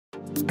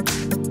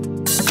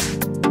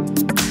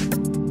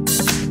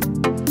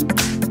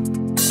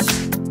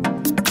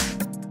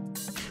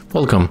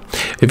Welcome.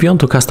 If you want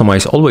to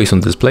customize always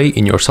on display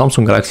in your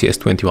Samsung Galaxy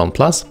S21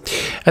 Plus,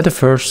 at the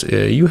first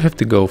you have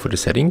to go for the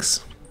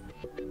settings.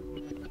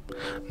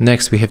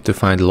 Next we have to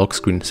find the lock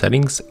screen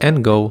settings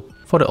and go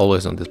for the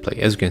always on display.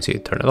 As you can see,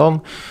 turn it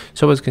on.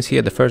 So as you can see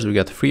at the first we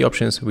got three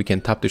options. We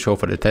can tap to show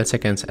for the 10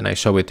 seconds and I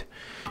show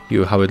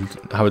you how it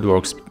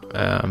works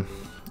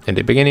in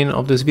the beginning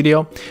of this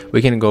video.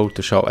 We can go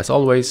to show as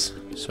always,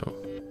 so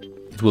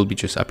it will be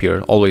just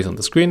appear always on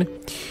the screen,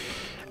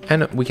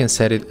 and we can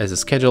set it as a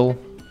schedule.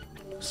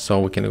 So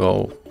we can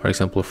go, for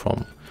example,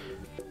 from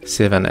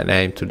 7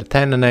 AM to the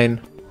 10 AM,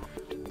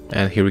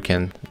 and here we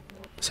can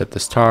set the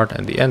start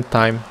and the end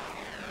time.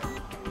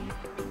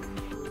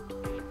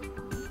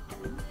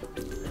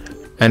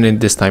 And in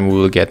this time we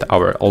will get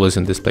our always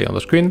on display on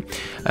the screen,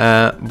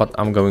 but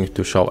I'm going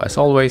to show as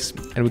always,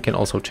 and we can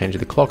also change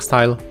the clock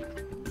style.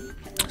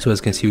 So as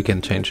you can see, we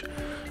can change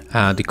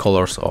the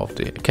colors of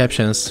the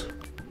captions.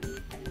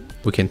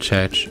 We can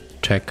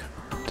check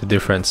the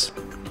difference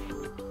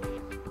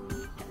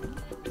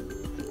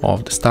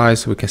of the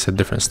styles. We can set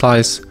different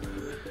styles.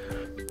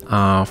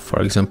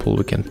 For example,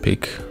 we can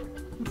pick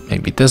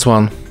maybe this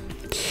one.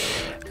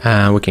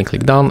 We can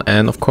click done,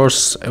 and of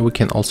course we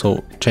can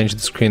also change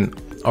the screen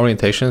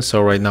orientation.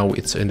 So right now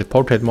it's in the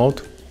portrait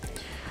mode,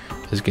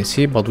 as you can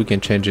see, but we can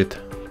change it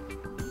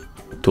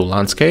to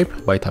landscape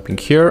by tapping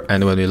here,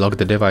 and when we lock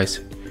the device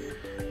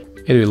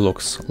it will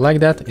look like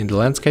that in the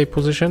landscape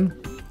position.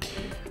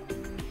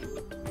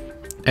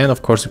 And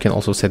of course we can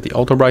also set the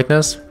auto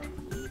brightness.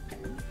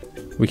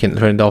 We can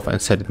turn it off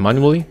and set it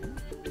manually,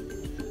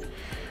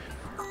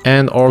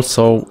 and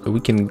also we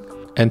can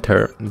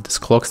enter this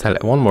clock style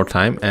one more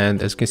time,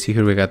 and as you can see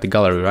here we got the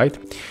gallery, right?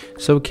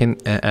 So we can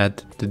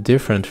add the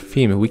different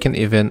theme. We can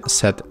even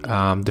set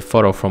the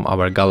photo from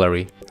our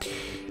gallery.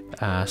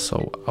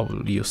 So I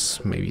will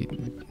use maybe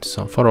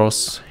some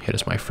photos.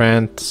 Here's my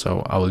friend,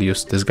 so I will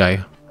use this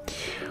guy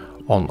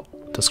on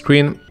the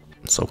screen.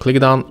 So click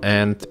down,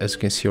 and as you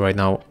can see right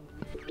now,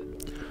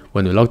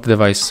 when we lock the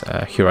device,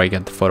 here I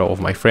get the photo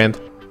of my friend.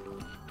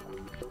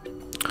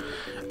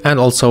 And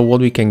also what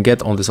we can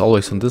get on this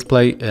always on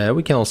display,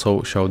 we can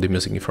also show the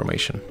music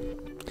information.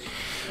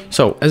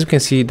 So as you can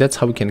see, that's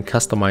how we can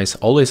customize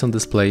always on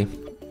display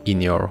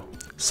in your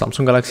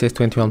Samsung Galaxy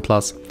S21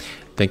 Plus.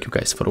 Thank you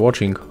guys for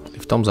watching.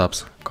 Leave thumbs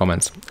ups,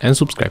 comments and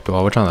subscribe to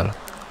our channel.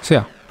 See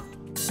ya!